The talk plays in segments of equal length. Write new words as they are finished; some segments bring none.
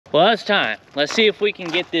Well, it's time. Let's see if we can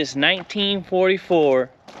get this 1944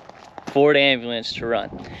 Ford ambulance to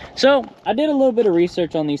run. So I did a little bit of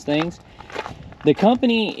research on these things. The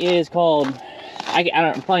company is called, I'm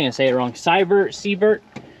probably gonna say it wrong, Siebert,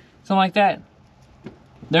 something like that.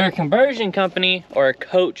 They're a conversion company or a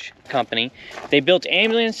coach company. They built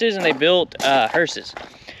ambulances and they built hearses.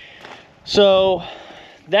 So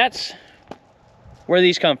that's where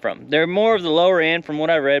these come from. They're more of the lower end from what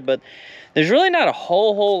I read, but there's really not a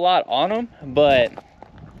whole lot on them. But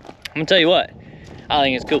I'm gonna tell you what, I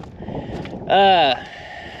think it's cool.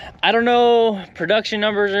 I don't know production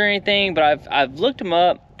numbers or anything, but I've looked them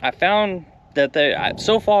up. I found that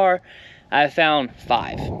so far I've found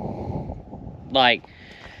 5. Like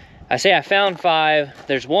I say, I found 5.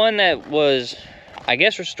 There's one that was, I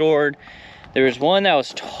guess, restored. There was one that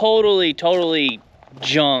was totally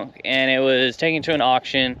junk and it was taken to an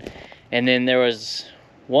auction. And then there was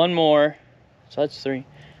one more, so that's 3.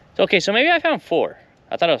 So, okay, so maybe I found 4.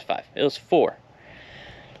 I thought it was 5. It was 4.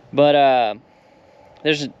 But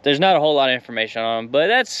there's not a whole lot of information on them, but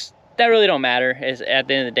that really don't matter. At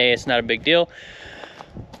the end of the day, it's not a big deal.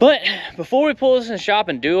 But before we pull this in the shop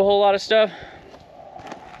and do a whole lot of stuff,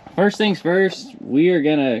 first things first, we are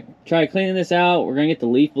gonna try cleaning this out. We're gonna get the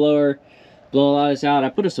leaf blower, blow a lot of this out. I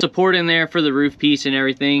put a support in there for the roof piece and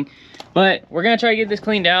everything, but we're gonna try to get this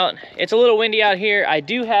cleaned out. It's a little windy out here. I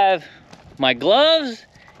do have my gloves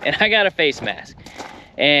and I got a face mask,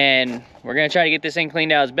 and we're gonna try to get this thing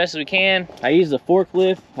cleaned out as best as we can. I used the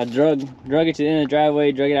forklift. I drug it to the end of the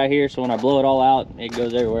driveway, drug it out here, so when I blow it all out, it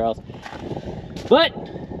goes everywhere else. But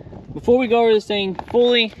before we go over this thing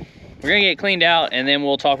fully, we're gonna get it cleaned out and then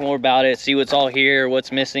we'll talk more about it, see what's all here,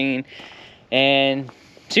 what's missing, and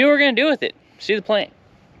see what we're gonna do with it, see the plan.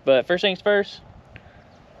 But first things first,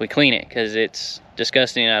 we clean it because it's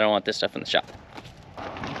disgusting and I don't want this stuff in the shop.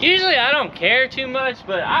 Usually I don't care too much,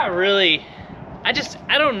 but I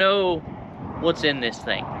don't know what's in this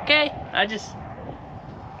thing, okay? I just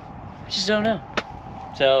don't know.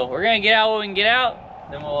 So we're gonna get out what we can get out,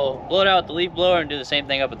 then we'll blow it out with the leaf blower and do the same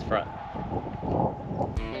thing up at the front.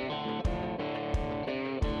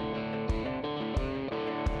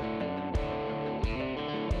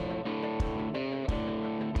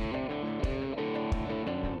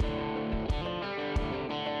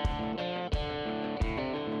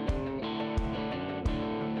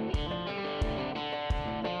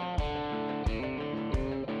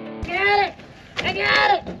 I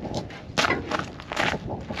got it!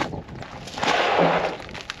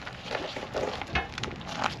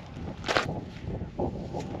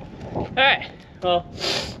 Alright, well,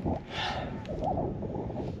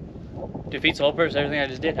 defeats the whole purpose of everything I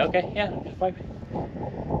just did. Okay, yeah, just wipe it.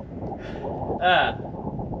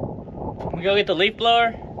 We go get the leaf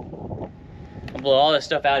blower. I'll blow all this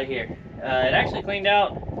stuff out of here. It actually cleaned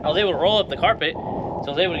out. I was able to roll up the carpet, so I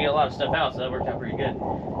was able to get a lot of stuff out, so that worked out pretty good.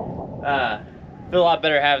 Feel a lot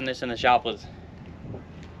better having this in the shop with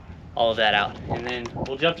all of that out. And then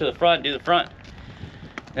we'll jump to the front, do the front,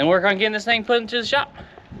 then work on getting this thing put into the shop.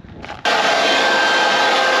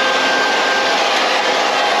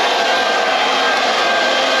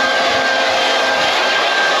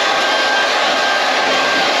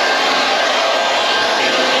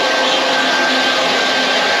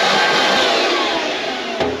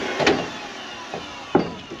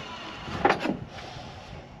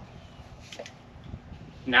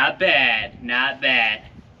 Not bad, not bad.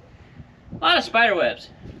 A lot of spider webs,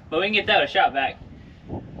 but we can get that a shot back.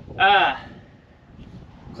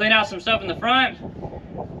 Clean out some stuff in the front,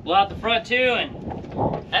 blow out the front too, and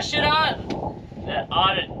that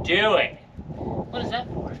ought to do it. What is that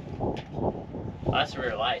for? Oh, that's the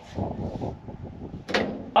rear lights. A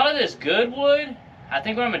lot of this good wood, I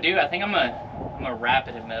think what I'm gonna do, I'm gonna wrap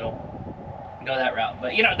it in metal and go that route.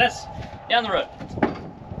 But you know, that's down the road.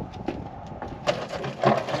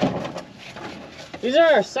 These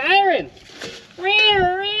are our sirens.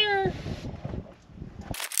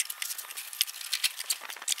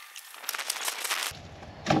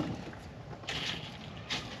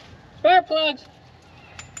 Spark plugs.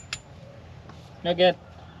 No good.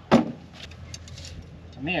 Come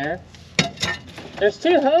here. There's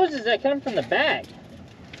 2 hoses that come from the back.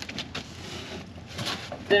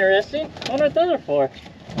 It's interesting. I wonder what those are for.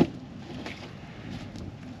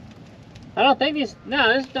 I don't think these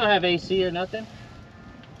don't have AC or nothing.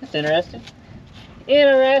 That's interesting.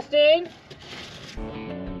 Interesting.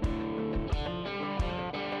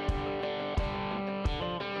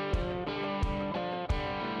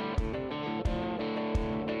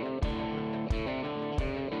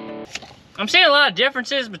 I'm seeing a lot of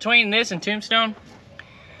differences between this and Tombstone,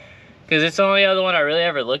 because it's the only other one I really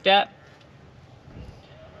ever looked at.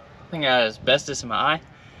 think I got asbestos in my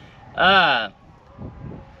eye.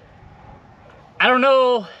 I don't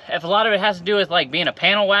know if a lot of it has to do with like being a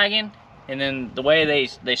panel wagon and then the way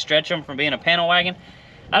they stretch them from being a panel wagon.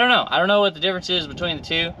 I don't know. I don't know what the difference is between the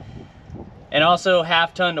two. And also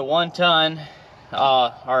 1/2 ton to 1 ton.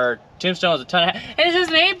 Our tombstone is 1.5 tons. And it says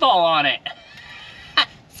an 8-ball on it.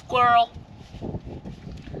 Squirrel.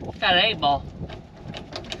 Got an 8-ball.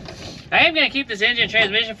 I am gonna keep this engine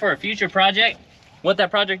transmission for a future project. What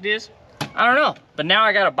that project is, I don't know. But now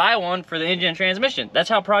I gotta buy one for the engine and transmission. That's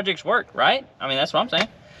how projects work, right? I mean, that's what I'm saying.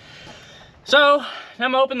 So, now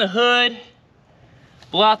I'm gonna open the hood,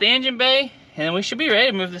 blow out the engine bay, and then we should be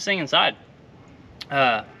ready to move this thing inside.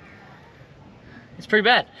 It's pretty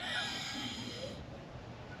bad.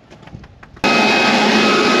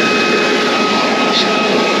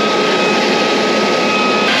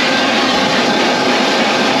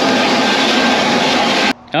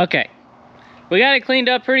 Okay, we got it cleaned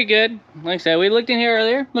up pretty good. Like I said, we looked in here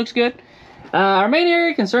earlier, looks good. Our main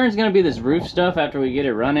area of concern is gonna be this roof stuff after we get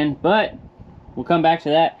it running, but we'll come back to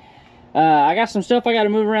that. I got some stuff I gotta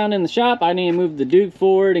move around in the shop. I need to move the Duke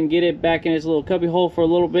forward and get it back in its little cubby hole for a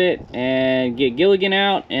little bit and get Gilligan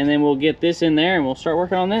out, and then we'll get this in there and we'll start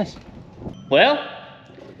working on this. Well,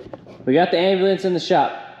 we got the ambulance in the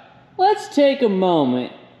shop. Let's take a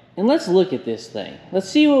moment and let's look at this thing. Let's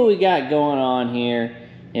see what we got going on here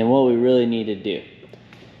and what we really need to do.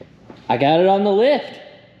 I got it on the lift.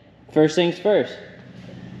 First things first.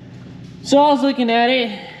 So I was looking at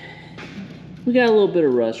it. We got a little bit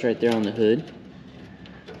of rust right there on the hood.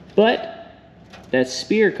 But that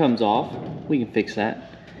spear comes off. We can fix that.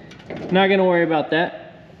 Not gonna worry about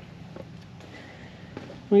that.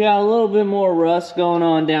 We got a little bit more rust going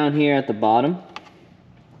on down here at the bottom.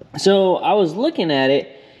 So I was looking at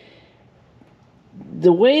it.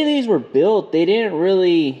 The way these were built, they didn't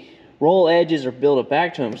really roll edges or build it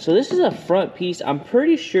back to them. So this is a front piece. I'm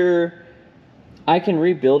pretty sure I can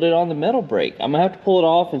rebuild it on the metal brake. I'm gonna have to pull it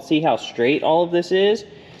off and see how straight all of this is.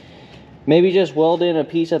 Maybe just weld in a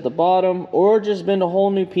piece at the bottom, or just bend a whole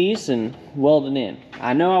new piece and weld it in.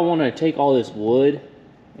 I know I wanna take all this wood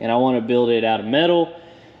and I wanna build it out of metal.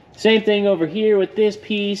 Same thing over here with this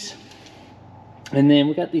piece. And then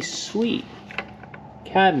we got these sweet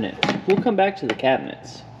cabinets. We'll come back to the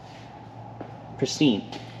cabinets. Pristine.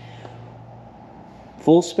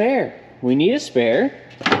 Full spare. We need a spare.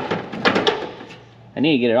 I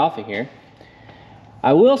need to get it off of here.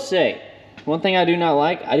 I will say, one thing I do not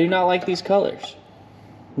like these colors.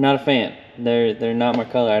 I'm not a fan. They're not my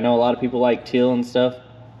color. I know a lot of people like teal and stuff.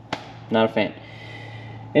 Not a fan.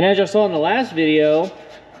 And as you saw in the last video,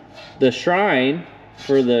 the shrine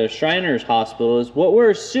for the Shriners Hospital is what we're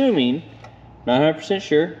assuming. Not 100%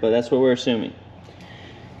 sure, but that's what we're assuming.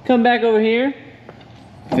 Come back over here.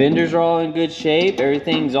 Fenders are all in good shape.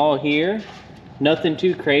 Everything's all here. Nothing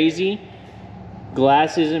too crazy.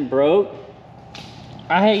 Glass isn't broke.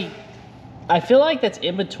 I feel like that's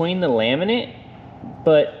in between the laminate,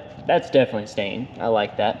 but that's definitely stained. I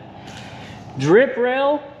like that. Drip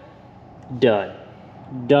rail, done.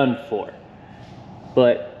 Done for.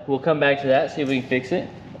 But we'll come back to that, see if we can fix it.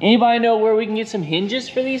 Anybody know where we can get some hinges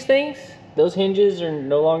for these things? Those hinges are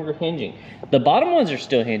no longer hinging. The bottom ones are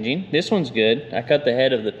still hinging. This one's good. I cut the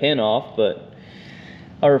head of the pin off, but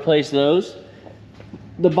I'll replace those.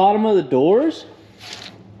 The bottom of the doors,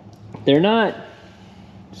 they're not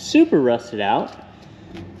super rusted out.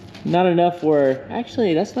 Not enough where,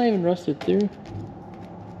 actually that's not even rusted through.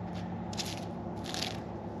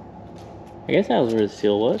 I guess that was where the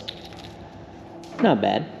seal was. Not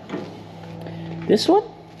bad. This one,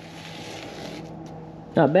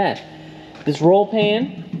 not bad. This roll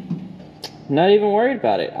pan, not even worried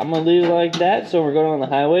about it. I'm gonna leave it like that, so we're going on the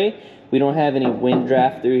highway. We don't have any wind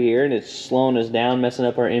draft through here and it's slowing us down, messing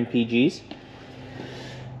up our MPGs.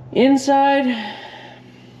 Inside,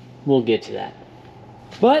 we'll get to that.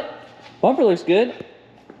 But, bumper looks good.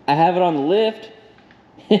 I have it on the lift.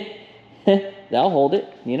 That'll hold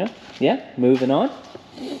it, you know? Yeah, moving on.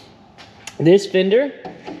 This fender,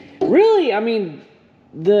 really, I mean,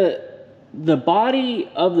 the body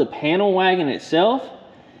of the panel wagon itself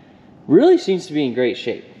really seems to be in great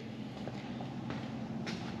shape.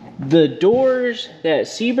 The doors that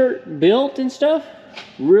Siebert built and stuff,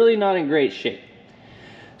 really not in great shape.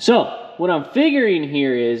 So, what I'm figuring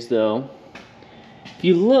here is, though, if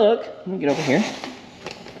you look, let me get over here.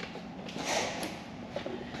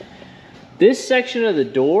 This section of the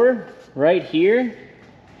door right here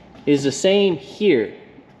is the same here,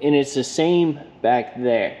 and it's the same back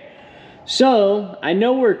there. So, I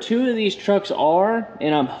know where two of these trucks are,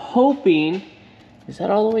 and I'm hoping, is that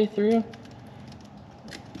all the way through?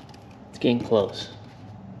 It's getting close.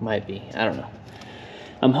 Might be, I don't know.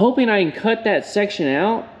 I'm hoping I can cut that section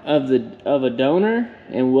out of a donor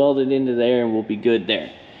and weld it into there, and we'll be good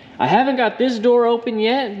there. I haven't got this door open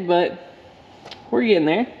yet, but we're getting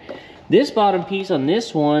there. This bottom piece on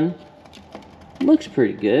this one looks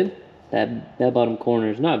pretty good. That bottom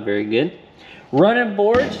corner is not very good. Running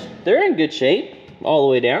boards, they're in good shape all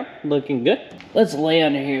the way down, looking good. Let's lay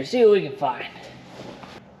under here, see what we can find.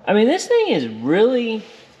 I mean, this thing is really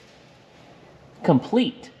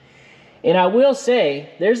complete. And I will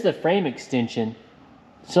say, there's the frame extension.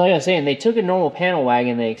 So like I was saying, they took a normal panel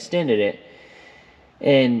wagon, they extended it.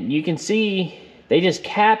 And you can see, they just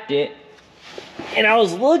capped it. And I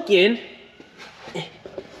was looking,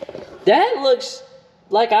 that looks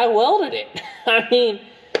like I welded it. I mean,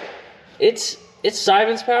 it's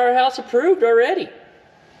Simon's Powerhouse approved already.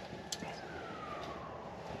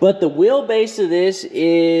 But the wheelbase of this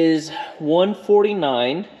is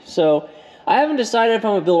 149. So I haven't decided if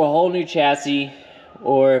I'm gonna build a whole new chassis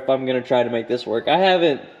or if I'm gonna try to make this work. I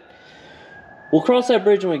haven't. We'll cross that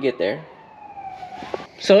bridge when we get there.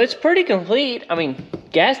 So it's pretty complete. I mean,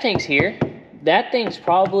 gas tank's here. That thing's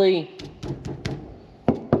probably,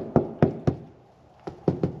 I don't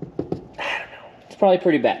know. It's probably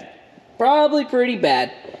pretty bad. Probably pretty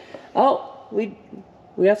bad. Oh, we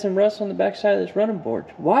got some rust on the back side of this running board.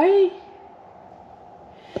 Why?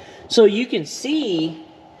 So you can see,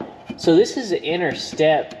 so this is the inner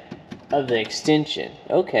step of the extension.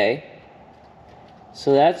 Okay.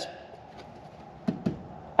 So that's,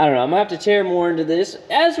 I don't know, I'm gonna have to tear more into this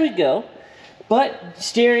as we go. But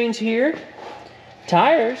steering's here.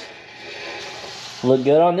 Tires look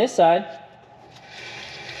good on this side.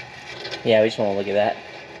 Yeah, we just wanna look at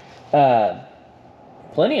that.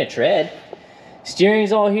 Plenty of tread.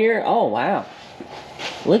 Steering's all here. Oh, wow.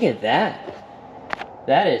 Look at that.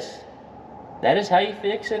 That is how you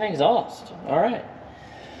fix an exhaust. All right.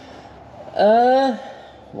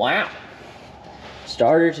 Wow.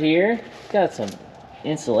 Starter's here. Got some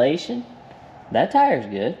insulation. That tire's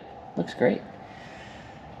good. Looks great.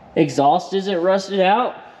 Exhaust isn't rusted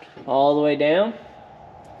out all the way down.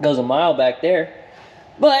 Goes a mile back there.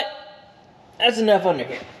 But that's enough under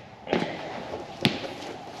here.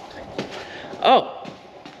 Oh,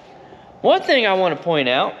 one thing I want to point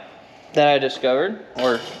out that I discovered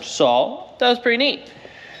or saw that was pretty neat.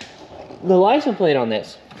 The license plate on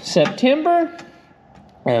this, September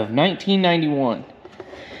of 1991.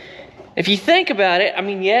 If you think about it, I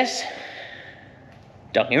mean, yes,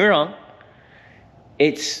 don't get me wrong,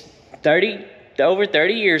 it's over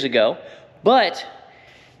 30 years ago, but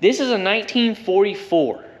this is a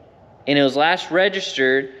 1944, and it was last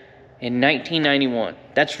registered in 1991.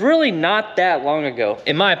 That's really not that long ago,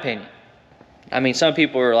 in my opinion. I mean, some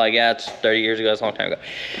people are like, yeah, it's 30 years ago, it's a long time ago.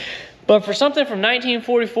 But for something from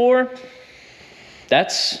 1944,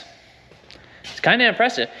 it's kind of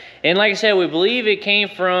impressive. And like I said, we believe it came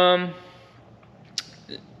from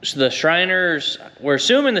the Shriners. We're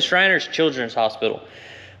assuming the Shriners Children's Hospital,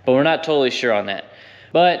 but we're not totally sure on that.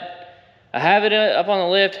 But I have it up on the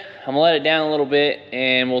lift. I'm gonna let it down a little bit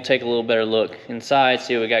and we'll take a little better look inside,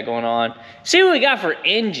 see what we got going on. See what we got for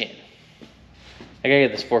engine. I gotta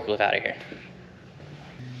get this forklift out of here.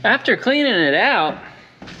 After cleaning it out,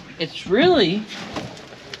 it's really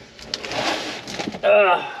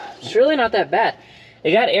not that bad.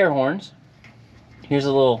 It got air horns. Here's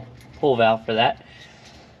a little pull valve for that.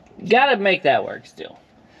 Gotta make that work still.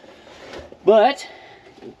 But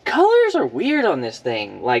colors are weird on this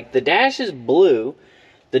thing. Like the dash is blue,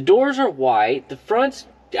 the doors are white, the front's,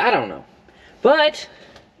 I don't know. But it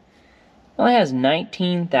only has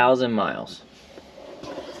 19,000 miles.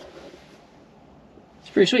 It's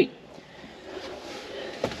pretty sweet.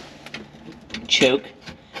 Choke.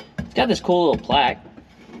 It's got this cool little plaque.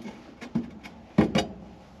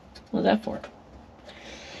 What's that for?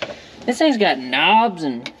 This thing's got knobs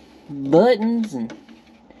and buttons and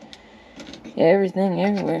everything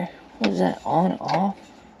everywhere. What is that, on, off?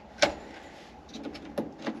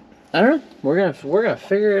 I don't know. We're gonna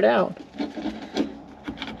figure it out.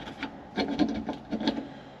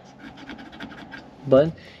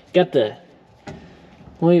 But got the,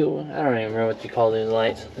 wait, I don't even remember what you call these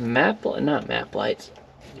lights. The not map lights,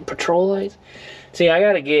 patrol lights. See, I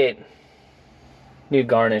gotta get new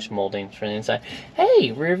garnish moldings for the inside.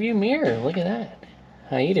 Hey, rear view mirror, look at that.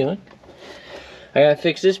 How you doing? I gotta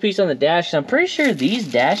fix this piece on the dash. I'm pretty sure these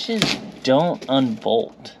dashes don't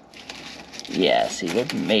unbolt. Yeah, see, they're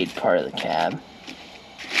made part of the cab.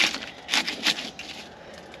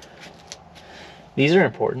 These are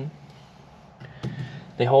important.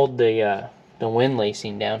 They hold the wind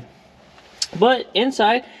lacing down. But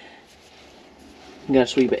inside, you got a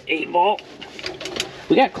sweep at 8 ball.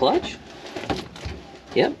 We got clutch.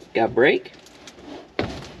 Yep, got brake.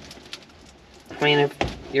 I mean, if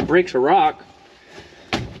your brakes are rock.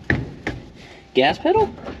 Gas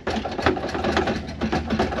pedal?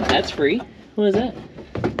 That's free. What is that?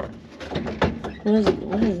 What is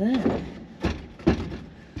that?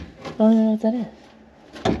 I don't know what that is.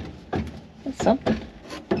 That's something.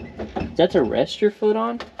 Is that to rest your foot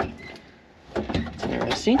on? That's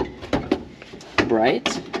interesting.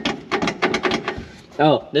 Brights.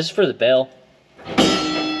 Oh, this is for the bell.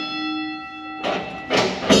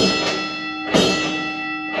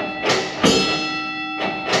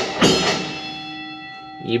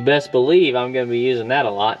 You best believe I'm gonna be using that a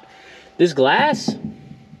lot. This glass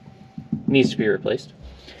needs to be replaced.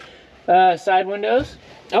 Side windows.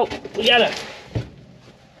 Oh, we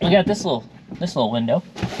got this little window.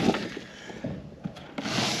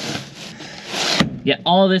 Yeah,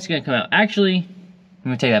 all of this is gonna come out. Actually,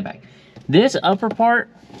 let me take that back. This upper part,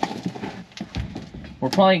 we're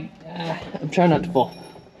probably, I'm trying not to fall.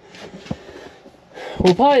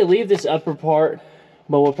 We'll probably leave this upper part,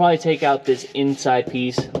 but we'll probably take out this inside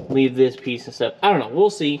piece, leave this piece and stuff. I don't know, we'll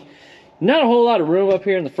see. Not a whole lot of room up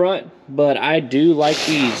here in the front, but I do like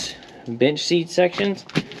these bench seat sections.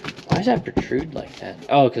 Why does that protrude like that?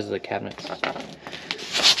 Oh, because of the cabinets.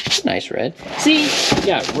 Nice red. See, you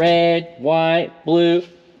got red, white, blue.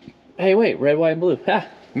 Hey, wait, red, white, and blue. Ha,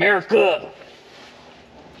 America!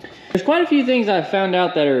 There's quite a few things I've found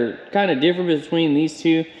out that are kind of different between these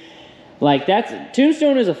two. Like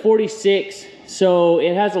Tombstone is a 46, so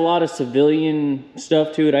it has a lot of civilian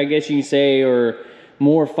stuff to it, I guess you can say, or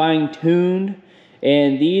more fine-tuned.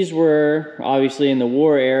 And these were obviously in the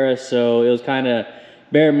war era, so it was kind of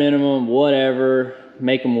bare minimum, whatever,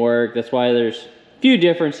 make them work. That's why there's a few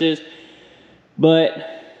differences, but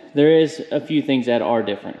there is a few things that are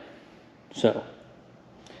different. So,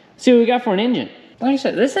 see what we got for an engine. Like I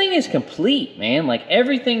said, this thing is complete, man. Like,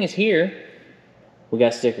 everything is here. We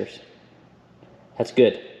got stickers. That's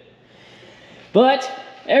good. But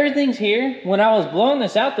everything's here. When I was blowing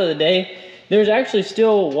this out the other day, there's actually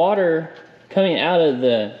still water coming out of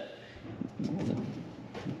the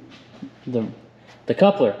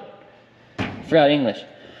coupler. I forgot English.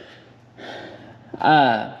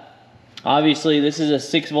 Obviously, this is a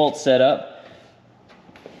 6-volt setup.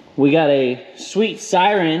 We got a sweet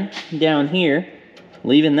siren down here.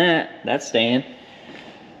 Leaving that's staying.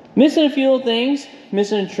 Missing a few little things,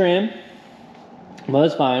 missing a trim, but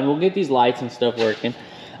it's fine. We'll get these lights and stuff working.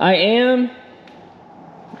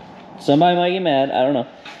 Somebody might get mad, I don't know.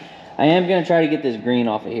 I am gonna try to get this green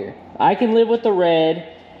off of here. I can live with the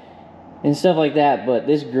red and stuff like that, but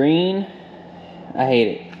this green, I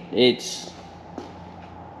hate it.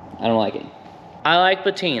 I don't like it. I like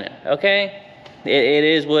patina, okay? It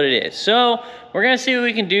is what it is. So, we're gonna see what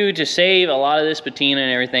we can do to save a lot of this patina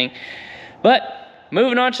and everything. But,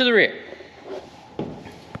 moving on to the rear.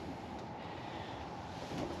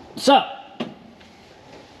 So,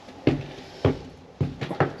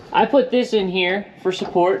 I put this in here for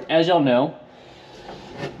support, as y'all know.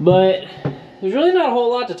 But, there's really not a whole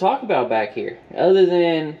lot to talk about back here. Other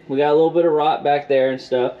than, we got a little bit of rot back there and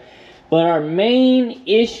stuff. But our main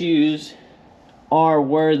issues are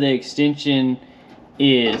where the extension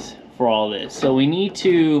is for all this. So we really need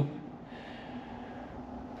to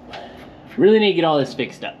get all this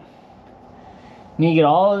fixed up. We need to get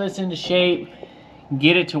all of this into shape,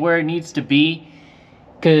 get it to where it needs to be.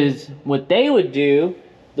 Because what they would do,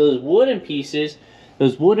 those wooden pieces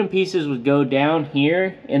would go down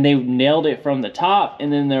here and they nailed it from the top,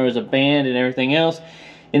 and then there was a band and everything else.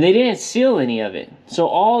 And they didn't seal any of it. So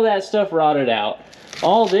all that stuff rotted out.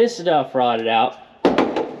 All this stuff rotted out.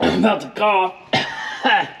 I'm about to cough.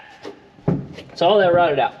 So all that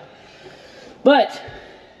rotted out. But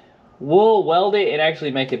we'll weld it and actually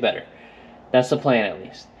make it better. That's the plan, at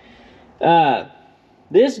least.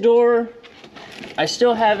 This door, I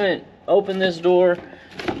still haven't opened this door.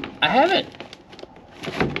 I haven't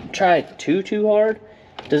tried too hard.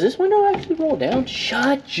 Does this window actually roll down?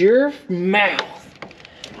 Shut your mouth.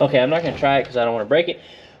 Okay, I'm not gonna try it because I don't want to break it,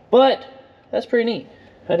 but that's pretty neat.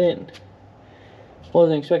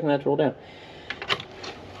 Wasn't expecting that to roll down.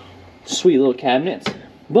 Sweet little cabinets.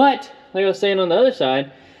 But like I was saying on the other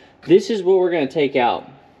side, this is what we're gonna take out.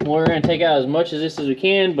 We're gonna take out as much of this as we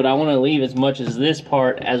can, but I want to leave as much of this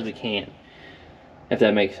part as we can, if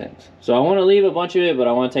that makes sense. So I want to leave a bunch of it, but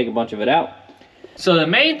I want to take a bunch of it out. So the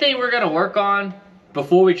main thing we're gonna work on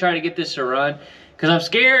before we try to get this to run, because I'm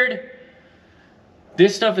scared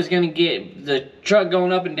this stuff is gonna get the truck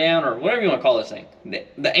going up and down, or whatever you want to call this thing,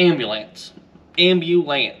 the ambulance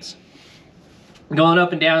going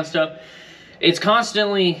up and down and stuff. It's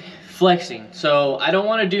constantly flexing. So I don't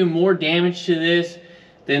want to do more damage to this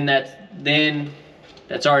than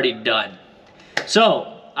that's already done.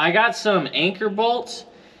 So I got some anchor bolts,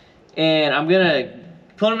 and I'm gonna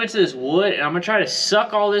put them into this wood, and I'm gonna try to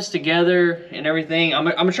suck all this together and everything. I'm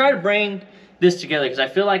gonna try to bring this together because I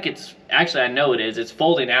feel like it's, actually I know it is, it's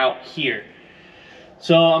folding out here.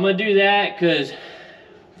 So I'm gonna do that because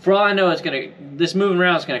for all I know, this moving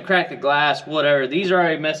around is gonna crack the glass, whatever. These are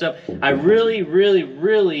already messed up. I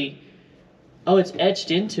really, oh, it's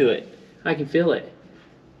etched into it. I can feel it.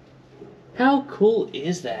 How cool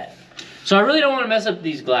is that? So I really don't want to mess up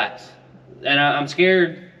these glass, and I'm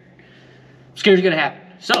scared. It's gonna happen.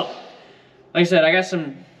 So, like I said, I got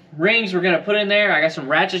some rings we're gonna put in there. I got some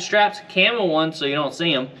ratchet straps, camel ones, so you don't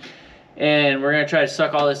see them, and we're gonna try to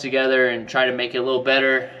suck all this together and try to make it a little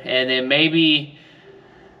better, and then maybe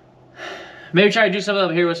try to do something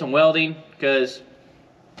up here with some welding, because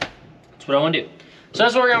that's what I want to do. So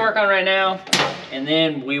that's what we're gonna work on right now, and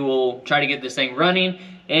then we will try to get this thing running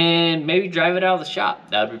and maybe drive it out of the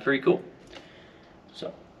shop. That would be pretty cool.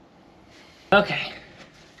 So, okay.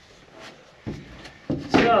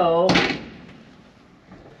 So,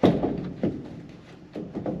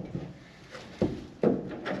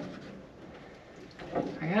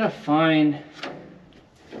 I gotta find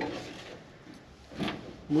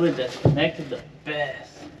wood that's connected the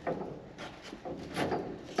best.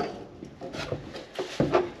 I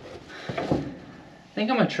think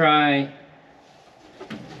I'm gonna try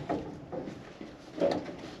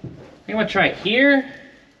here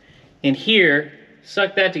and here,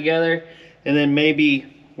 suck that together, and then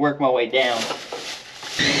maybe work my way down.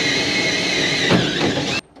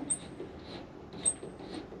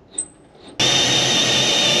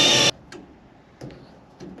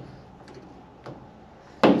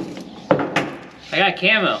 I got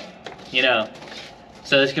camo, you know,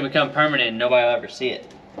 so this can become permanent and nobody will ever see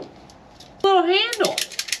it. Little handle.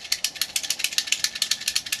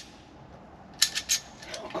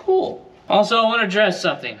 Oh, cool. Also, I want to address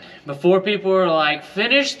something. Before people are like,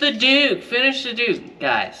 finish the Duke, finish the Duke.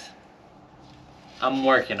 Guys, I'm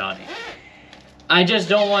working on it. I just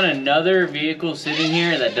don't want another vehicle sitting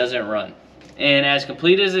here that doesn't run. And as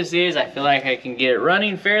complete as this is, I feel like I can get it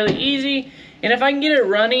running fairly easy. And if I can get it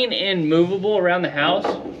running and movable around the house,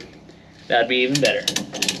 that'd be even better.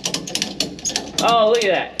 Oh, look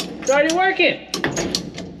at that. It's already working.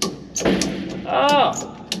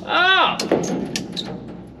 Oh, oh.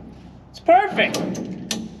 It's perfect.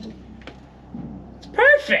 It's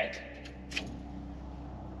perfect.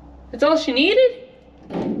 That's all she needed?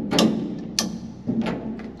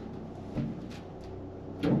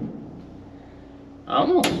 I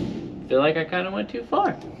almost feel like I kind of went too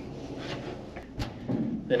far.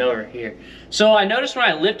 Then over here. So I noticed when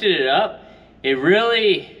I lifted it up, it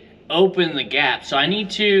really opened the gap. So I need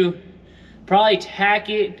to probably tack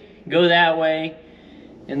it, go that way,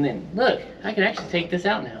 and then look, I can actually take this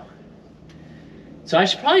out now. So I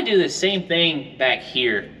should probably do the same thing back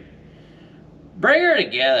here. Bring her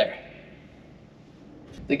together.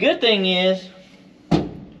 The good thing is,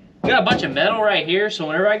 we got a bunch of metal right here, so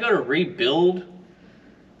whenever I go to rebuild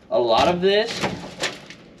a lot of this,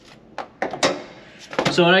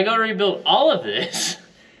 so when I go to rebuild all of this,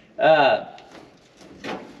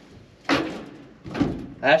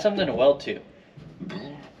 I have something to weld to.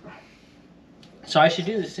 So I should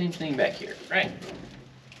do the same thing back here, right?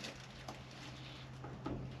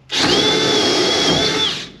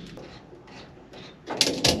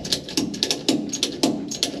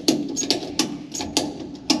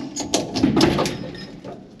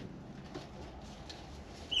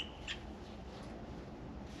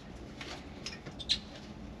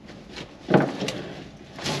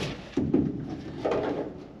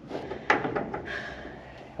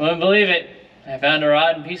 Wouldn't believe it. I found a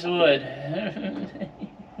rotten piece of wood.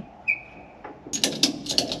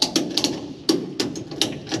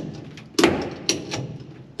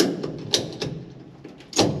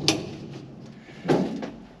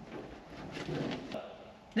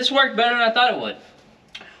 This worked better than I thought it would.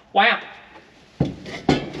 Wow.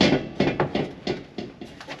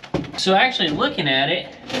 So actually looking at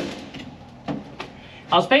it,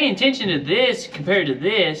 I was paying attention to this compared to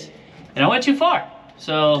this, and I went too far.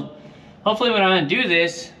 So hopefully when I undo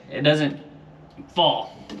this, it doesn't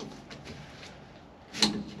fall.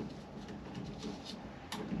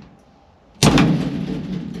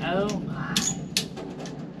 Oh my.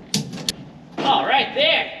 Oh, right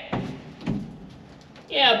there.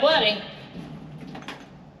 Yeah, buddy.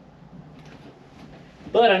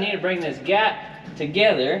 But I need to bring this gap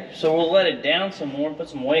together, so we'll let it down some more, put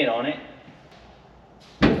some weight on it.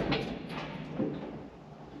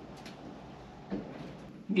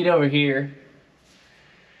 get over here.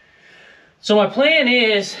 So my plan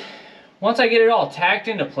is, once I get it all tacked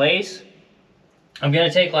into place, I'm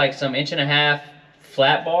gonna take like some 1.5-inch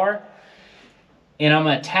flat bar, and I'm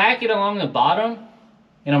gonna tack it along the bottom,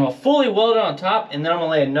 and I'm gonna fully weld it on top, and then I'm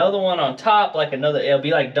gonna lay another one on top, like it'll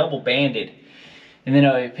be like double banded. And then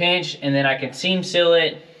it'll be pinched, and then I can seam seal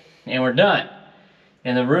it, and we're done.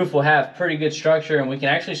 And the roof will have pretty good structure, and we can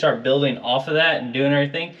actually start building off of that and doing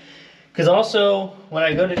everything. Because also, when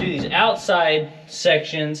I go to do these outside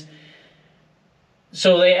sections,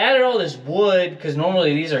 so they added all this wood, because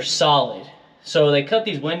normally these are solid. So they cut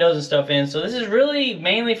these windows and stuff in. So this is really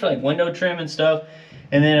mainly for like window trim and stuff.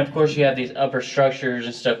 And then of course you have these upper structures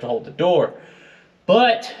and stuff to hold the door.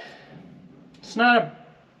 But it's not a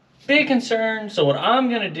big concern. So what I'm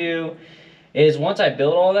gonna do is, once I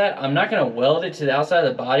build all that, I'm not gonna weld it to the outside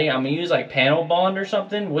of the body. I'm gonna use like panel bond or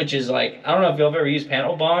something, which is like, I don't know if y'all have ever used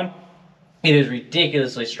panel bond. It is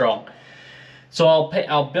ridiculously strong. So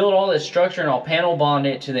I'll build all this structure and I'll panel bond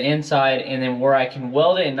it to the inside, and then where I can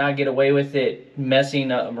weld it and not get away with it messing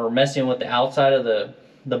up or messing with the outside of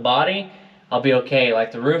the body, I'll be okay.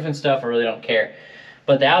 Like the roof and stuff, I really don't care.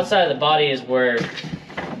 But the outside of the body is where,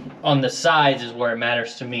 on the sides is where it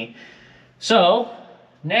matters to me. So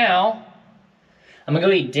now I'm gonna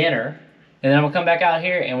go eat dinner, and then I'm gonna come back out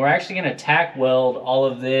here, and we're actually gonna tack weld all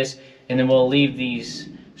of this, and then we'll leave these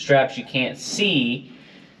straps you can't see.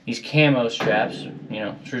 These camo straps, you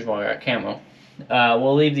know, Shrewsbury got camo.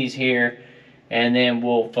 We'll leave these here, and then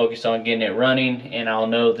we'll focus on getting it running, and I'll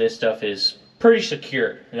know this stuff is pretty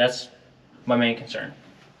secure. That's my main concern.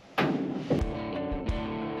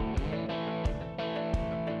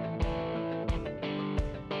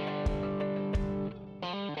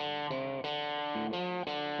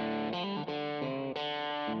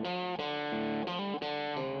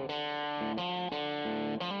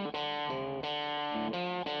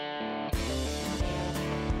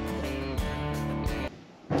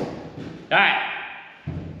 Alright,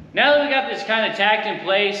 now that we got this kind of tacked in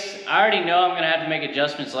place, I already know I'm going to have to make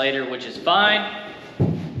adjustments later, which is fine.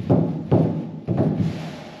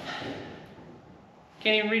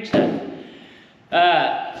 Can't even reach that.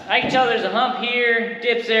 I can tell there's a hump here,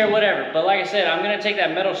 dips there, whatever. But like I said, I'm going to take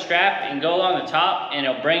that metal strap and go along the top, and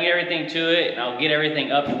it'll bring everything to it, and I'll get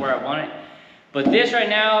everything up to where I want it. But this right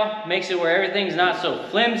now makes it where everything's not so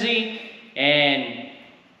flimsy and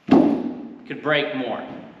could break more.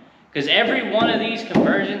 Because every one of these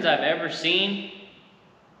conversions I've ever seen,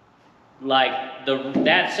 like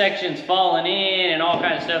that section's falling in and all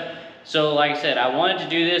kinds of stuff. So like I said, I wanted to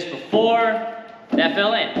do this before that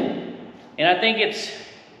fell in. And I think it's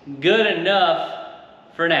good enough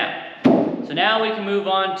for now. So now we can move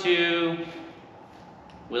on to,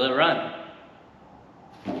 will it run?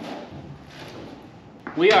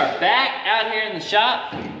 We are back out here in the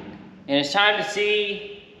shop, and it's time to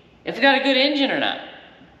see if we got a good engine or not.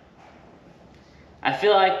 I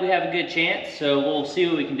feel like we have a good chance, so we'll see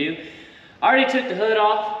what we can do. I already took the hood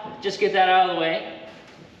off, just get that out of the way.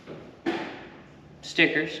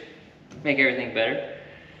 Stickers, make everything better.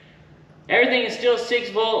 Everything is still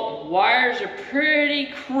 6-volt. Wires are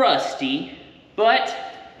pretty crusty, but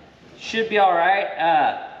should be all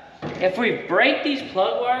right. If we break these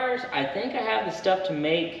plug wires, I think I have the stuff to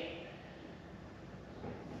make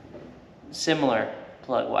similar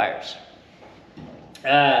plug wires.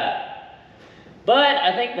 But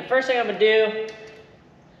I think the first thing I'm gonna do,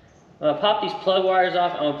 I'm gonna pop these plug wires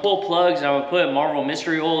off. I'm gonna pull plugs, and I'm gonna put Marvel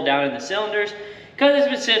Mystery Oil down in the cylinders, because it's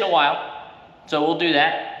been sitting a while. So we'll do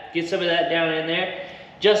that. Get some of that down in there,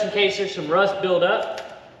 just in case there's some rust build up.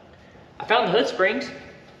 I found the hood springs.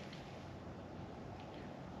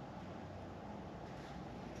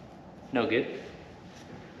 No good.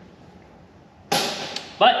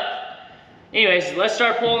 But anyways, let's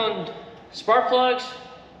start pulling spark plugs.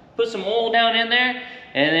 Put some oil down in there,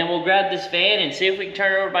 and then we'll grab this fan and see if we can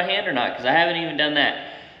turn it over by hand or not, because I haven't even done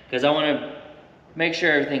that, because I want to make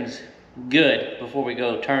sure everything's good before we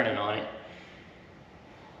go turning on it.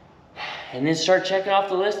 And then start checking off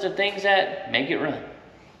the list of things that make it run.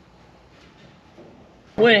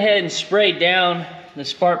 Went ahead and sprayed down the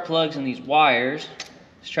spark plugs and these wires.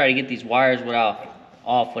 Let's try to get these wires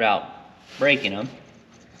off without breaking them,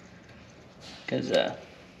 because that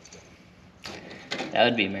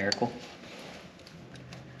would be a miracle.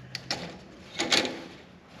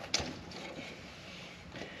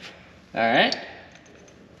 All right.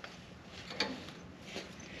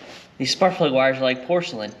 These spark plug wires are like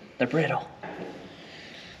porcelain. They're brittle.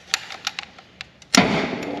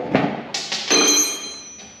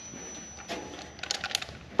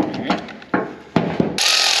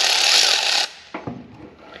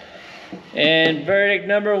 And verdict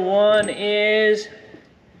number one is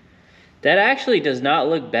that actually does not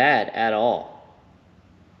look bad at all.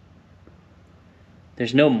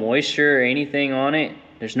 There's no moisture or anything on it.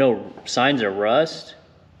 There's no signs of rust.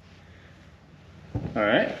 All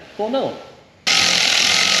right, pull another one.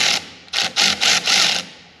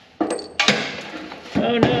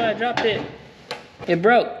 Oh no, I dropped it. It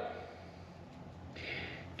broke.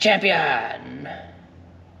 Champion.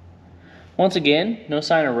 Once again, no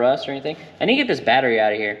sign of rust or anything. I need to get this battery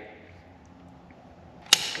out of here.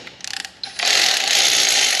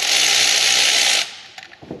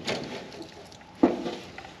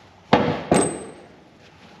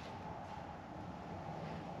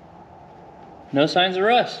 No signs of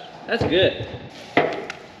rust. That's good.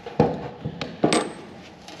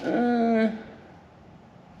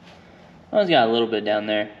 Oh, it's got a little bit down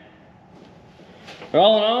there. But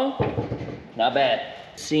all in all, not bad.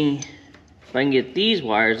 Let's see if I can get these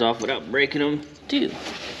wires off without breaking them too.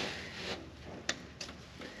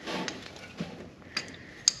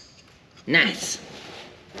 Nice.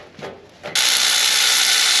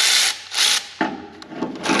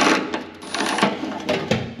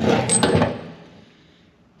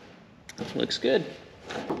 Looks good.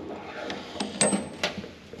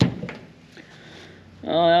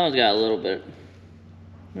 Oh, that one's got a little bit.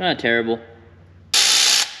 Not terrible.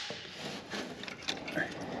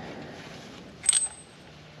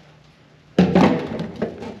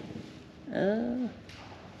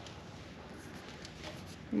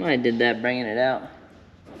 I did that bringing it out.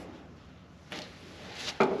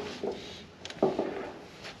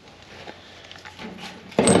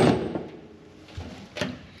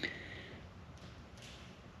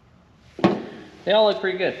 They all look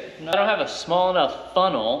pretty good. I don't have a small enough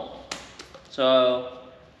funnel, so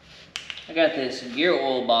I got this gear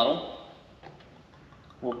oil bottle.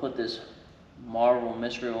 We'll put this Marvel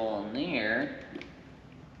mystery oil in there,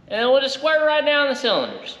 and we'll just squirt right down the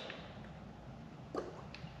cylinders.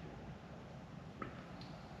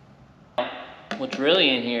 What's really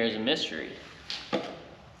in here is a mystery.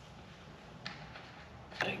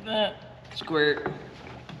 Take that, squirt,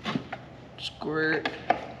 squirt,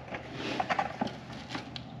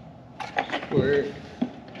 squirt.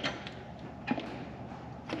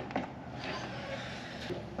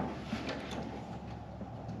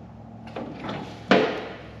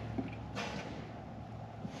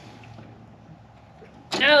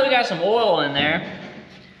 Now that we got some oil in there,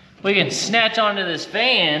 we can snatch onto this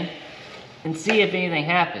fan and see if anything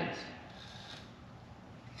happens.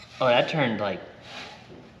 Oh, that turned like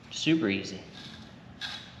super easy.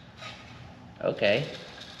 Okay.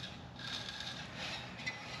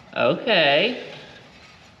 Okay.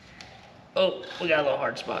 Oh, we got a little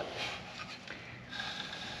hard spot.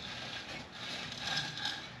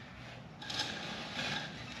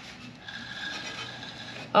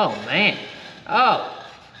 Oh man. Oh,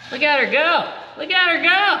 look at her go. Look at her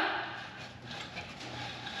go.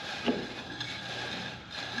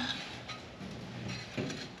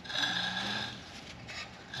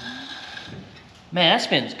 Man, that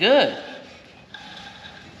spins good.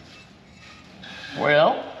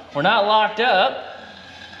 Well, we're not locked up.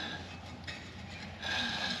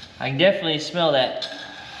 I can definitely smell that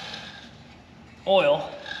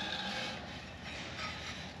oil.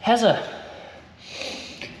 Has a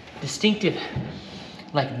distinctive,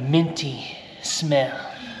 like minty smell.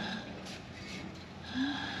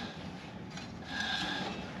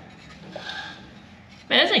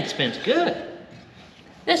 Man, this thing spins good.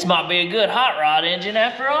 This might be a good hot rod engine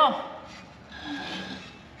after all.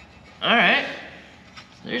 All right,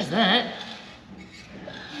 there's that.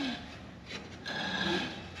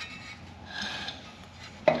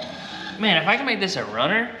 Man, if I can make this a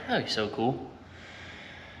runner, that'd be so cool.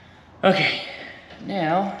 Okay,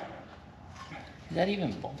 now, is that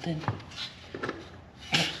even bolted?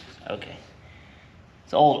 Okay.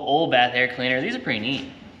 It's old bath air cleaner. These are pretty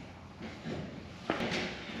neat.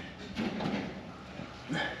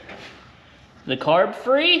 The carb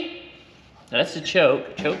free, that's the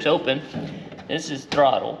choke. Choke's open. This is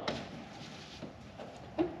throttle.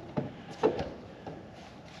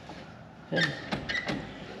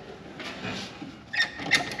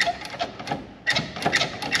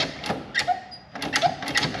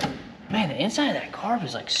 Man, the inside of that carb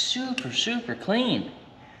is like super, super clean.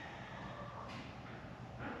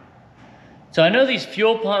 So I know these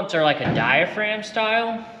fuel pumps are like a diaphragm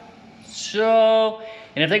style. So,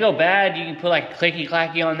 and if they go bad, you can put like a clicky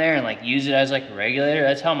clacky on there and like use it as like a regulator.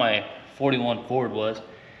 That's how my 41 Ford was.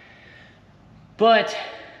 But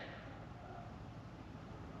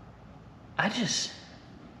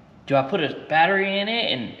do I put a battery in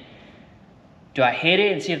it? And Do I hit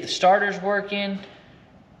it and see if the starter's working?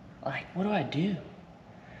 Like, what do I do?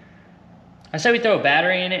 I say we throw a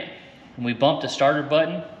battery in it and we bump the starter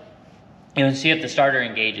button and we'll see if the starter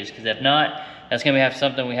engages, because if not, that's gonna have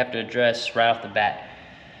something we have to address right off the bat.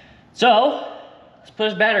 So, let's put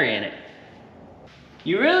this battery in it.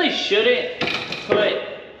 You really shouldn't put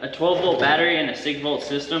a 12-volt battery in a 6-volt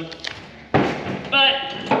system,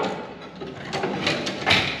 but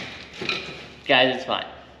guys, it's fine.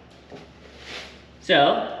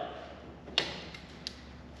 So,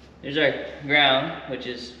 there's our ground, which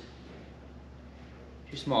is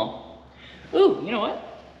too small. Ooh, you know what?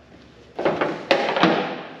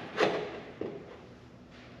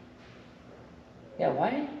 Yeah,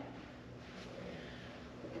 why?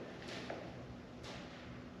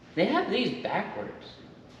 They have these backwards.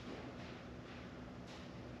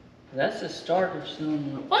 That's the starter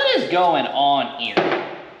cylinder. What is going on here?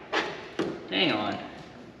 Hang on.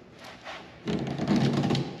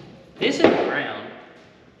 This is brown.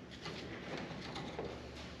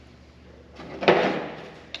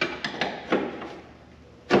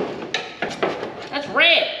 That's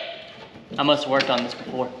red. I must have worked on this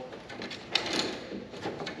before.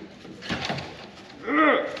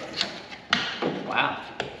 Wow,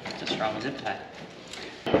 that's a strong zip tie.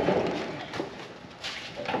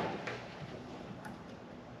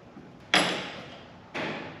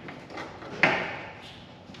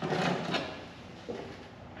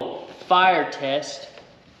 Fire test.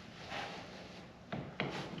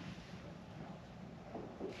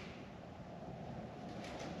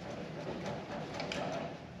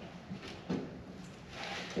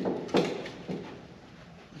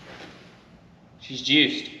 She's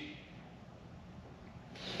juiced.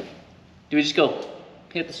 Do we just go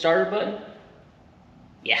hit the starter button?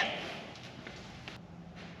 Yeah.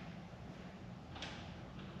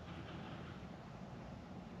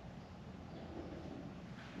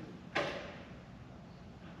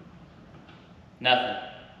 Nothing.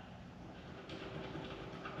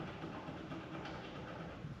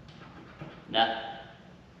 Nothing.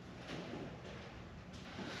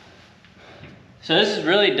 So this is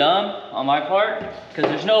really dumb on my part, because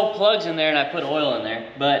there's no plugs in there and I put oil in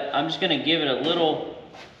there, but I'm just gonna give it a little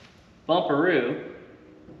bumperoo.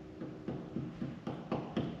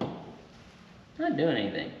 Not doing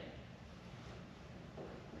anything.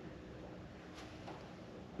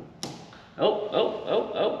 Oh, oh,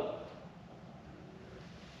 oh, oh.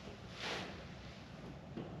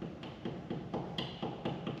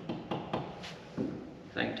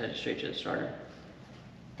 So I can touch it straight to the starter.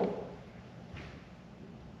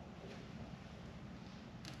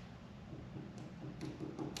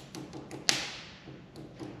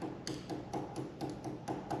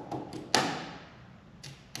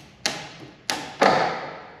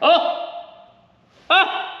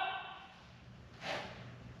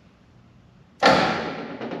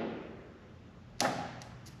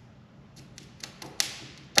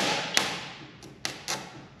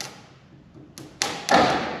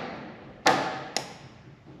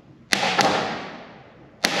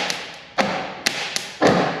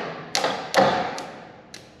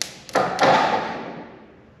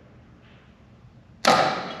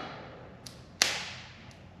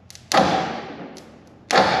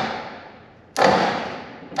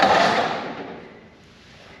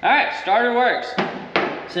 Alright, starter works.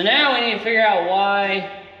 So now we need to figure out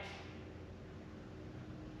why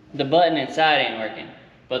the button inside ain't working.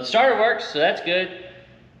 But the starter works, so that's good.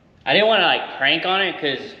 I didn't want to like crank on it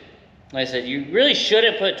because, like I said, you really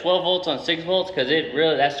shouldn't put 12 volts on 6 volts because it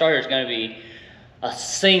really, that starter is going to be a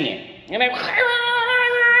singing. And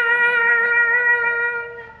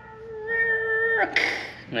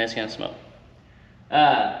it's going to smoke.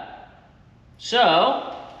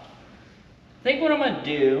 So, I think what I'm gonna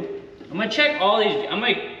do, I'm gonna check all these, I'm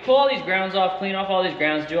gonna pull all these grounds off, clean off all these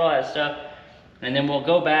grounds, do all that stuff, and then we'll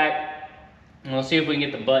go back and we'll see if we can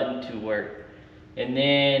get the button to work. And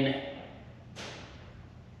then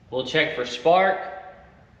we'll check for spark.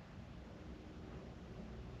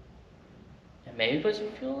 And maybe put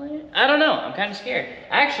some fuel in it? I don't know, I'm kind of scared.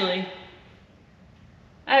 Actually,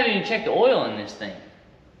 I haven't even checked the oil in this thing.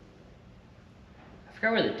 I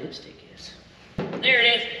forgot where the dipstick is. There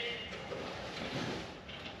it is.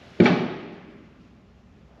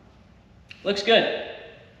 Looks good.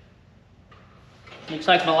 Looks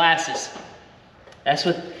like molasses. That's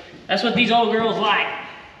what these old girls like.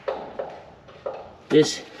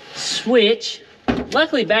 This switch,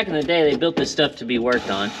 luckily back in the day they built this stuff to be worked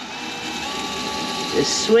on.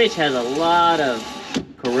 This switch has a lot of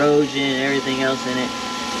corrosion and everything else in it.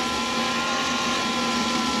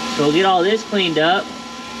 So we'll get all this cleaned up.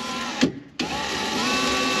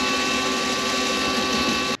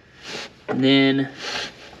 And then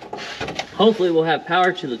hopefully we'll have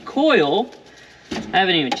power to the coil. I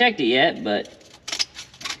haven't even checked it yet, but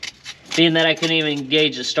being that I couldn't even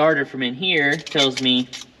gauge the starter from in here tells me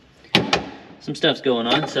some stuff's going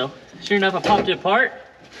on. So sure enough, I popped it apart.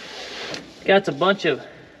 Got a bunch of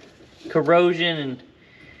corrosion and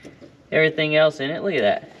everything else in it. Look at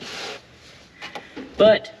that.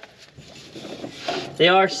 But they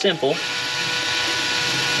are simple.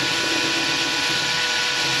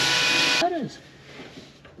 What is?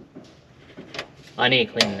 I need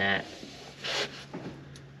to clean that.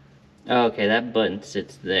 Okay, that button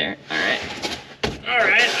sits there. All right. All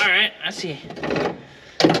right, all right. I see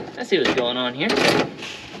what's going on here.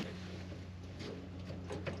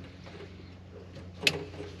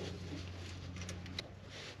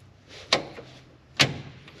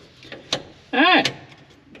 All right,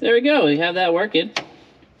 there we go. We have that working.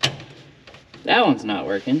 That one's not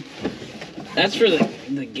working. That's for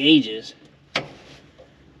the gauges.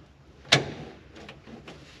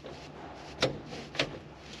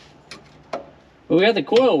 But we got the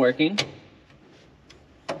coil working,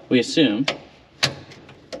 we assume. All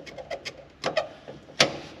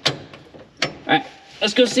right,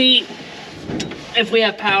 let's go see if we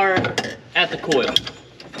have power at the coil.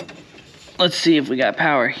 Let's see if we got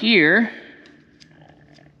power here.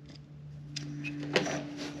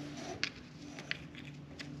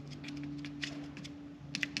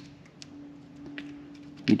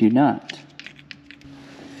 We do not.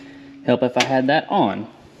 Help if I had that on.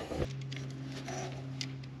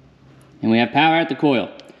 And we have power at the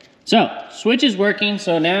coil. So, switch is working,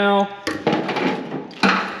 so now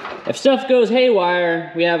if stuff goes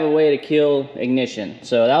haywire, we have a way to kill ignition.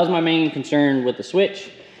 So that was my main concern with the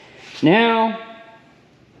switch. Now,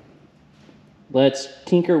 let's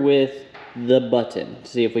tinker with the button to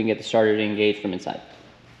see if we can get the starter to engage from inside.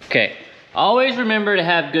 Okay, always remember to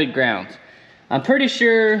have good grounds. I'm pretty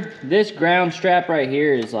sure this ground strap right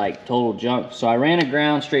here is like total junk. So I ran a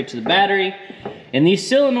ground straight to the battery. And these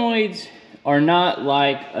solenoids are not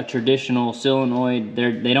like a traditional solenoid.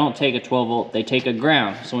 They don't take a 12 volt, they take a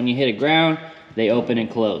ground. So when you hit a ground, they open and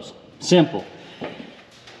close. Simple.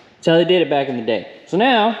 That's how they did it back in the day. So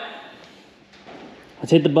now,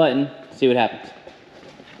 let's hit the button, see what happens.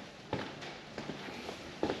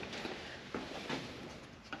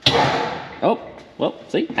 Oh, well,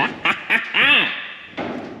 see?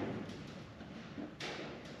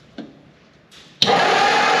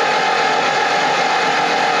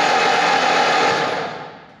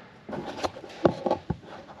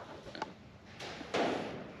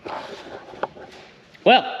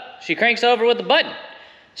 Well, she cranks over with the button.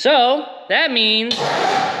 So that means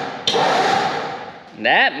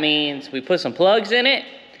we put some plugs in it.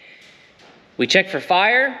 We check for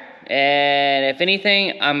fire, and if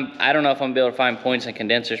anything, I don't know if I'm gonna be able to find points and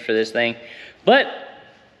condensers for this thing, but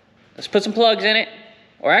let's put some plugs in it,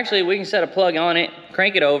 or actually we can set a plug on it,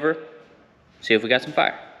 crank it over, see if we got some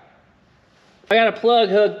fire. I got a plug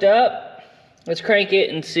hooked up. Let's crank it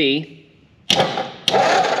and see.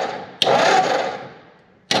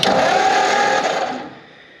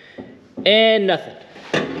 And nothing.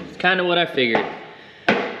 It's kind of what I figured.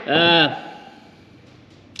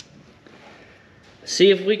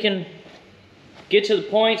 See if we can get to the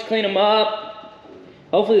points, clean them up.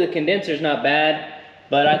 Hopefully the condenser's not bad,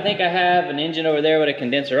 but I think I have an engine over there with a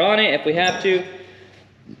condenser on it. If we have to,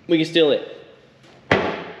 we can steal it.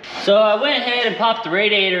 So I went ahead and popped the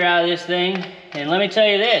radiator out of this thing, and let me tell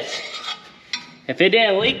you this. If it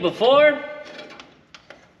didn't leak before, it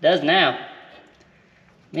does now.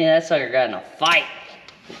 Man, that sucker got in a fight.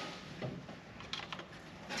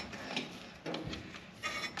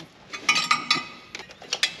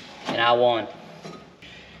 And I won.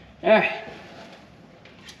 All right.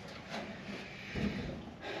 A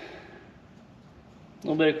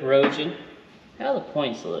little bit of corrosion. How do the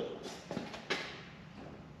points look?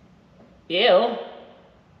 Ew.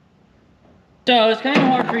 So it's kind of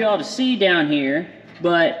hard for y'all to see down here,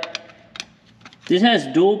 but this has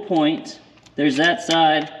dual points. There's that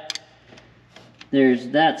side. There's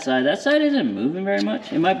that side. That side isn't moving very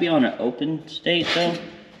much. It might be on an open state though.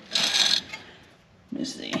 Let me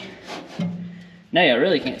see. Now you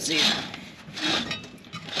really can't see it.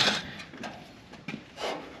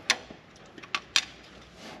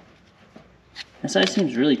 That side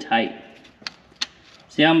seems really tight.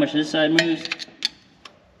 See how much this side moves?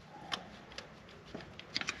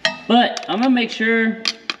 But I'm gonna make sure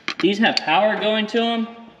these have power going to them,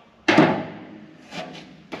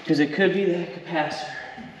 because it could be the capacitor,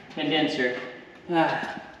 condenser.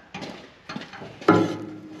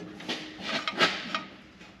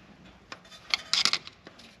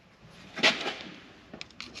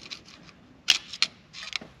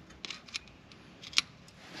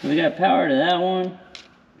 So we got power to that one,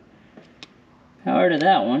 power to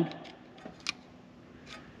that one.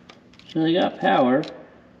 So they got power.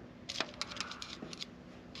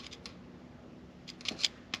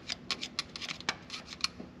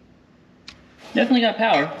 Definitely got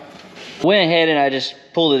power. Went ahead and I just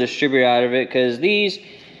pulled the distributor out of it because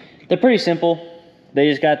they're pretty simple. They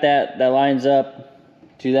just got that lines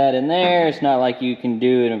up to that in there. It's not like you can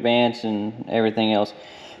do in advance and everything else.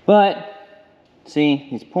 But see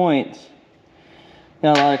these points,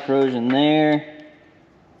 got a lot of corrosion there.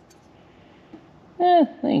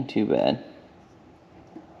 Ain't too bad.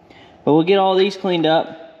 But we'll get all these cleaned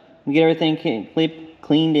up. We'll get everything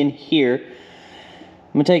cleaned in here.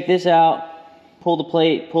 I'm gonna take this out, pull the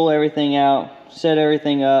plate, pull everything out, set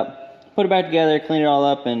everything up, put it back together, clean it all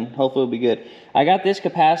up, and hopefully it'll be good. I got this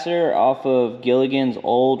capacitor off of Gilligan's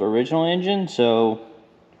old original engine, so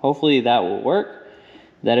hopefully that will work.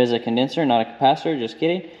 That is a condenser, not a capacitor, just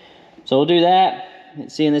kidding. So we'll do that.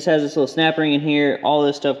 Seeing this has this little snap ring in here, all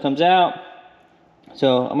this stuff comes out.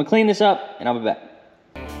 So I'm gonna clean this up and I'll be back.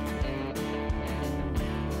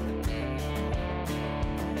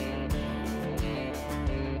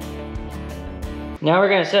 Now we're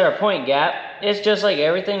gonna set our point gap. It's just like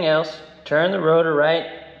everything else. Turn the rotor right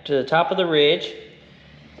to the top of the ridge.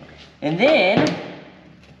 And then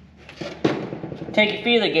take your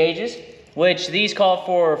feeler gauges, which these call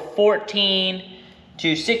for 14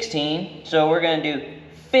 to 16. So we're gonna do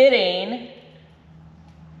fitting.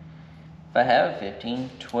 If I have a 15,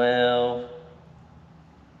 12.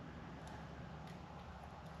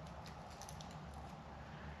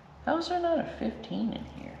 How is there not a 15 in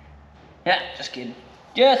here? Yeah, just kidding.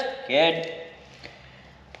 Just kidding.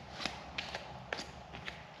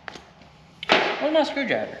 Where's my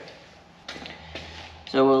screwdriver?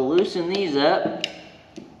 So we'll loosen these up.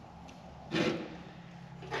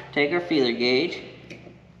 Take our feeler gauge.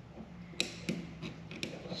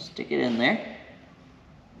 Stick it in there.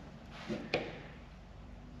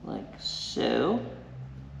 Like so.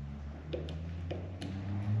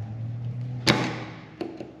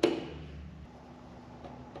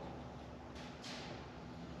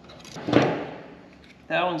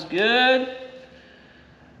 That one's good.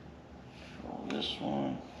 Roll this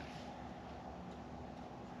one.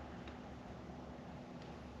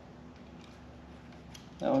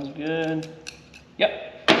 That one's good.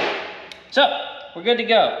 Yep. So, we're good to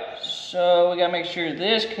go. So, we gotta make sure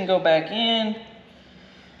this can go back in.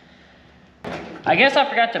 I guess I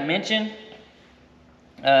forgot to mention,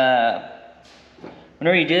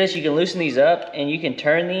 whenever you do this, you can loosen these up and you can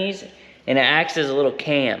turn these and it acts as a little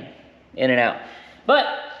cam in and out. But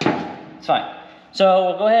it's fine. So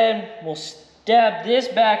we'll go ahead, we'll stab this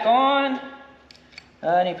back on.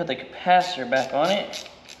 I need to put the capacitor back on it.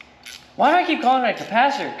 Why do I keep calling it a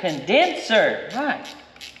capacitor? Condenser. My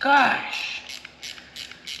gosh.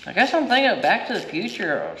 I guess I'm thinking of Back to the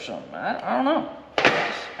Future or something. I don't know.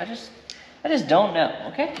 I just don't know,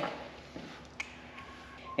 okay?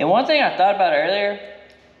 And one thing I thought about earlier,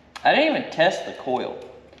 I didn't even test the coil.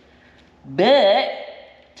 But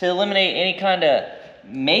to eliminate any kind of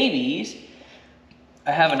maybes,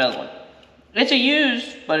 I have another one. It's a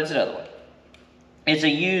used, but it's another one. It's a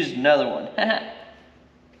used another one.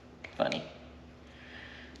 Funny.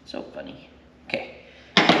 So funny. Okay.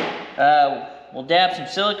 We'll dab some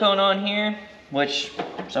silicone on here, which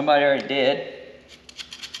somebody already did.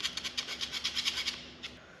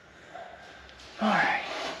 All right.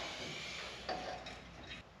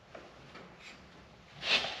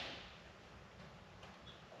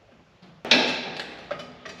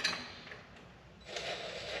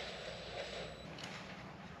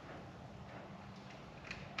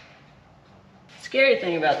 Scary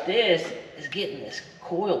thing about this is getting this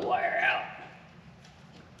coil wire out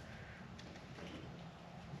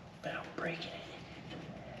without breaking it.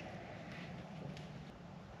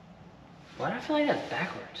 Why do I feel like that's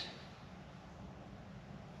backwards?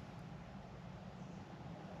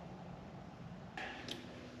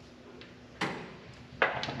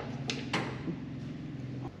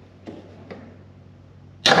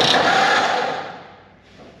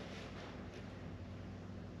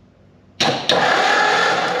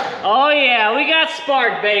 Oh yeah, we got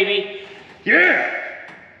spark, baby. Yeah.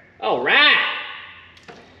 All right.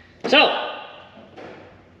 So,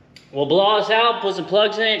 we'll blow all this out, put some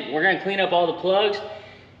plugs in it. We're gonna clean up all the plugs,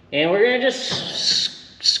 and we're gonna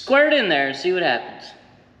just squirt it in there and see what happens.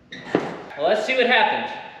 Well, let's see what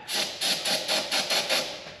happens.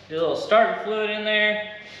 Do a little starter fluid in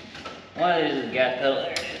there. One of these is the gas pedal.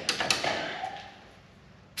 There it is.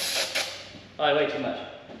 Oh, way too much.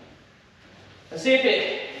 Let's see if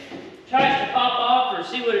it tries to pop off or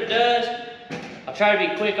see what it does. I'll try to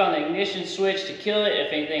be quick on the ignition switch to kill it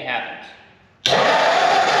if anything happens.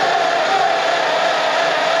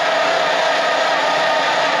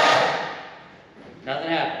 Nothing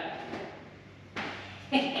happened.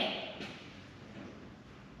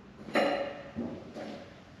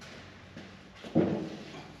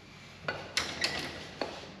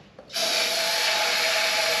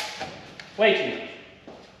 Way too much.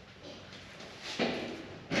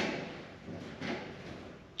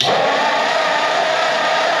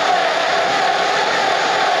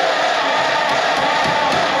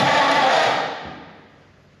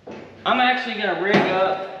 I'm actually going to rig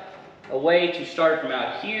up a way to start from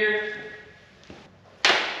out here.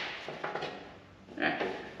 Alright.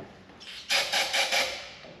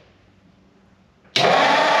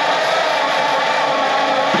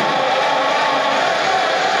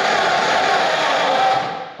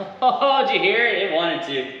 Oh, did you hear it? It wanted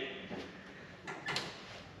to.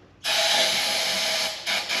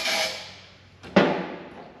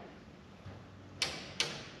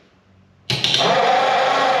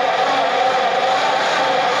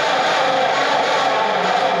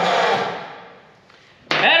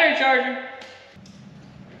 Battery charger.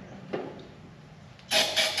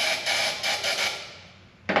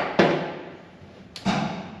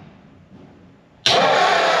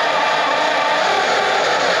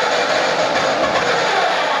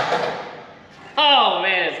 Oh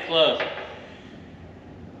man, it's close.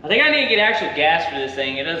 I think I need to get actual gas for this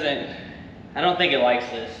thing. It doesn't, I don't think it likes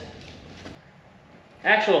this.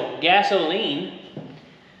 Actual gasoline.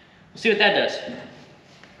 Let's see what that does.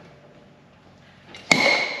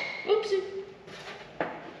 Oopsie.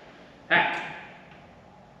 Alright.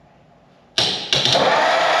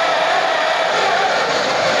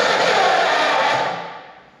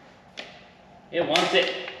 It wants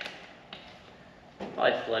it.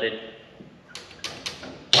 Probably flooded.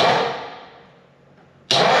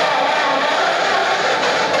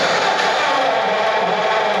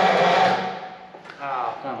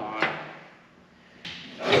 Oh, come on.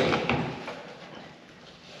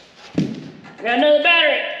 I got another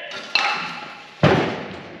battery.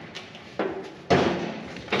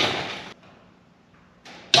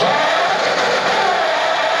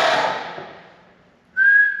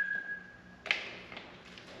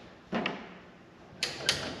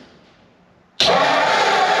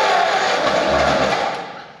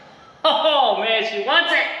 Oh man, she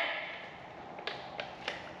wants it.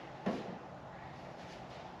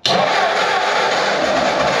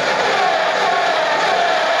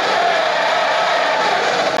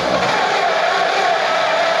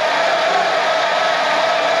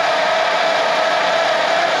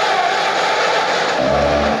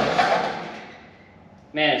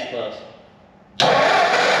 Man, it's close.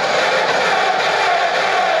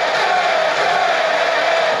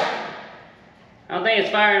 I don't think it's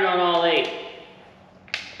firing on all 8.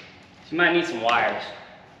 She might need some wires.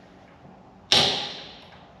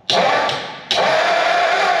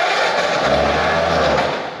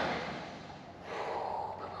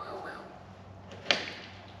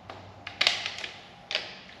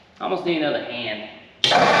 Almost need another hand.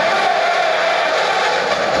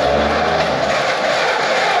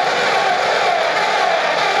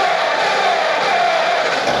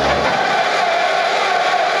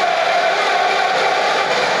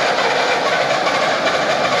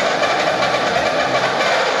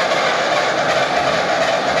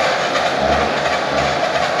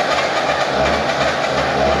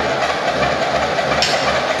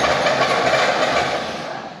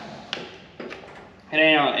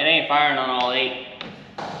 It ain't firing on all 8.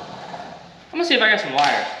 I'm gonna see if I got some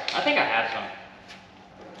wires. I think I have some.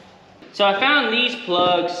 So I found these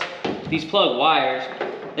plugs, these plug wires.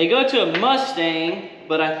 They go to a Mustang,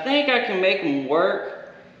 but I think I can make them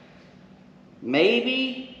work.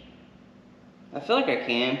 Maybe. I feel like I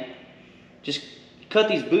can. Just cut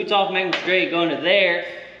these boots off, make them straight, go into there.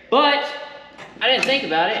 But I didn't think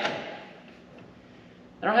about it.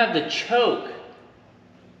 I don't have the choke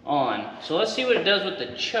on. So let's see what it does with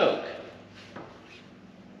the choke.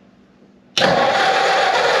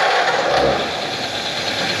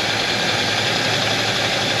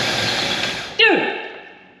 Dude!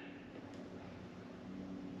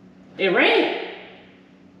 It ran.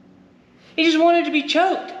 He just wanted to be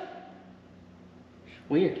choked.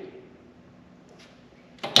 Weird.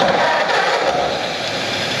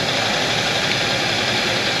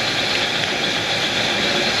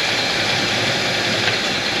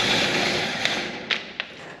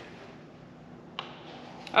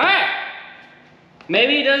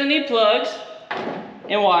 Maybe it doesn't need plugs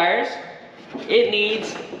and wires. It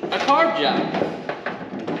needs a carb job.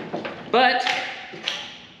 But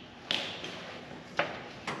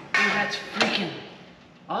That's freaking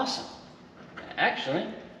awesome, actually.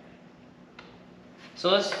 So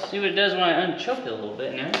let's see what it does when I unchoke it a little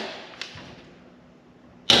bit now.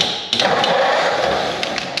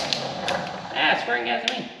 Ah, it's spraying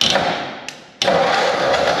gasoline.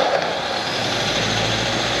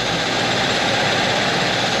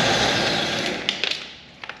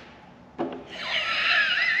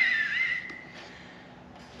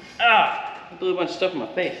 Ah, I blew a bunch of stuff in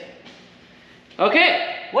my face. Okay,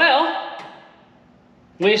 well,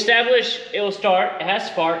 we established it will start. It has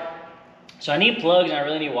spark. So I need plugs and I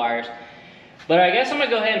really need wires. But I guess I'm gonna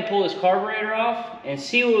go ahead and pull this carburetor off and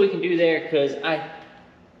see what we can do there, because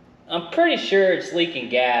I'm pretty sure it's leaking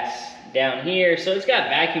gas down here. So it's got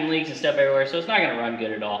vacuum leaks and stuff everywhere, so it's not gonna run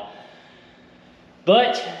good at all.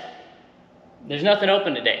 But there's nothing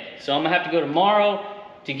open today. So I'm gonna have to go tomorrow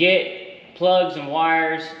to get plugs and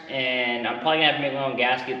wires, and I'm probably gonna have to make my own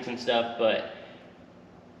gaskets and stuff, but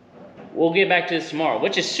we'll get back to this tomorrow,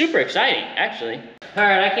 which is super exciting, actually. All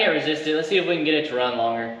right, I can't resist it. Let's see if we can get it to run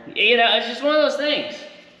longer. You know, it's just one of those things.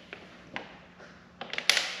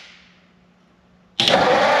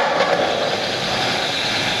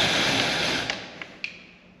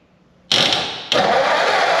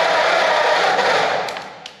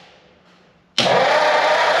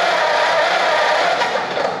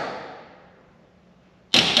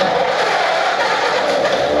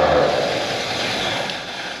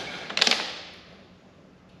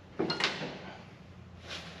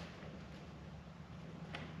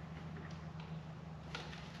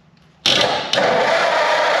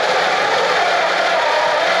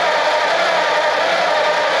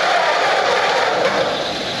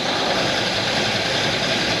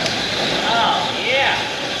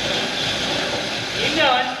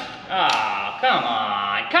 Come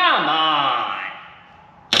on, come on.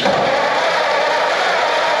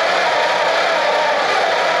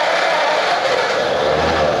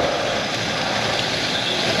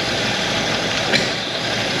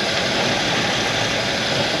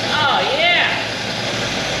 Oh yeah.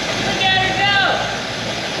 Look at her go.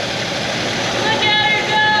 Look at her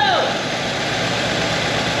go.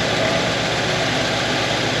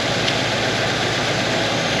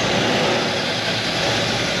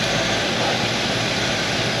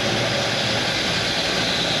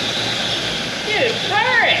 Dude,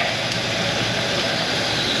 hurry!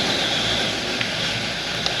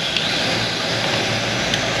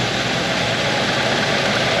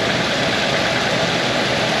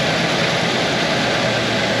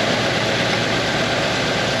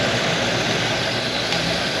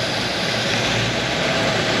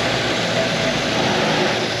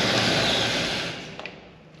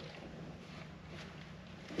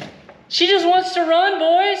 She just wants to run,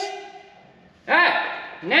 boys. All right,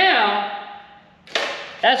 now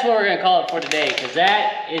that's what we're gonna call it for today, because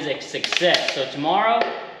that is a success. So tomorrow,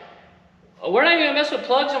 we're not gonna mess with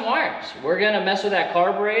plugs and wires. We're gonna mess with that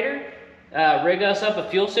carburetor, rig us up a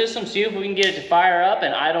fuel system, see if we can get it to fire up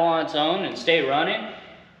and idle on its own and stay running.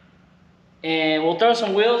 And we'll throw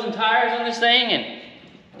some wheels and tires on this thing and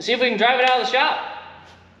see if we can drive it out of the shop.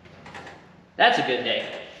 That's a good day.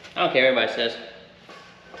 I don't care what everybody says.